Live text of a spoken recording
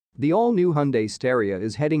The all-new Hyundai Staria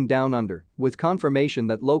is heading down under, with confirmation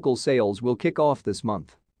that local sales will kick off this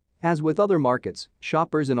month. As with other markets,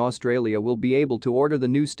 shoppers in Australia will be able to order the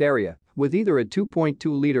new Staria with either a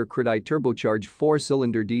 2.2-litre CRDi turbocharged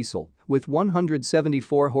 4-cylinder diesel with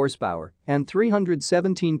 174 horsepower and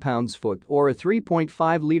 317 pounds-foot or a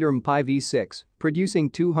 3.5-litre MPi V6 producing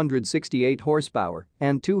 268 horsepower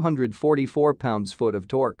and 244 pounds-foot of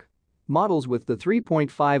torque. Models with the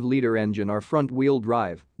 3.5-litre engine are front-wheel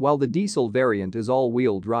drive, while the diesel variant is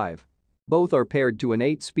all-wheel drive. Both are paired to an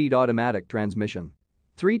 8-speed automatic transmission.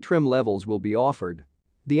 3 trim levels will be offered.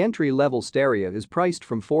 The entry-level Staria is priced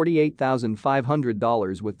from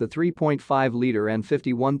 $48,500 with the 3.5-litre and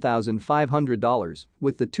 $51,500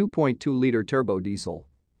 with the 2.2-litre turbo diesel.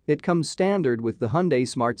 It comes standard with the Hyundai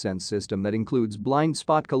SmartSense system that includes blind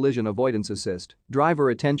spot collision avoidance assist, driver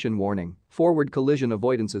attention warning, forward collision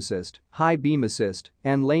avoidance assist, high beam assist,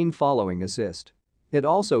 and lane following assist. It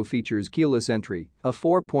also features keyless entry, a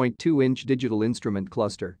 4.2-inch digital instrument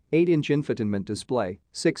cluster, 8-inch infotainment display,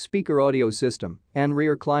 6-speaker audio system, and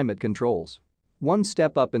rear climate controls. One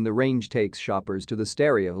step up in the range takes shoppers to the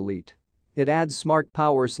Staria Elite. It adds smart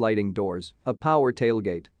power sliding doors, a power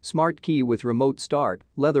tailgate, smart key with remote start,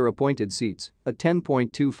 leather-appointed seats, a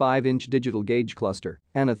 10.25-inch digital gauge cluster,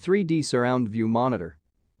 and a 3D surround view monitor.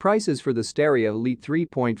 Prices for the Staria Elite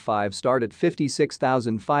 3.5 start at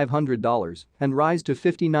 $56,500 and rise to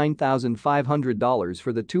 $59,500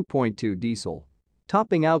 for the 2.2 diesel.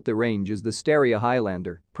 Topping out the range is the Staria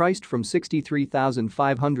Highlander, priced from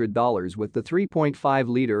 $63,500 with the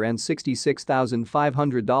 3.5-litre and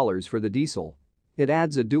 $66,500 for the diesel. It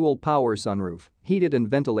adds a dual-power sunroof, heated and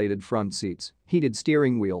ventilated front seats, heated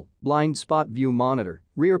steering wheel, blind spot view monitor,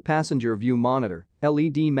 rear passenger view monitor,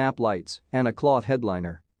 LED map lights, and a cloth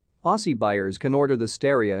headliner. Aussie buyers can order the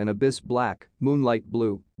Staria in Abyss Black, Moonlight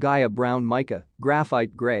Blue, Gaia Brown Mica,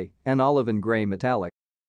 Graphite Grey, and Olive and Grey Metallic.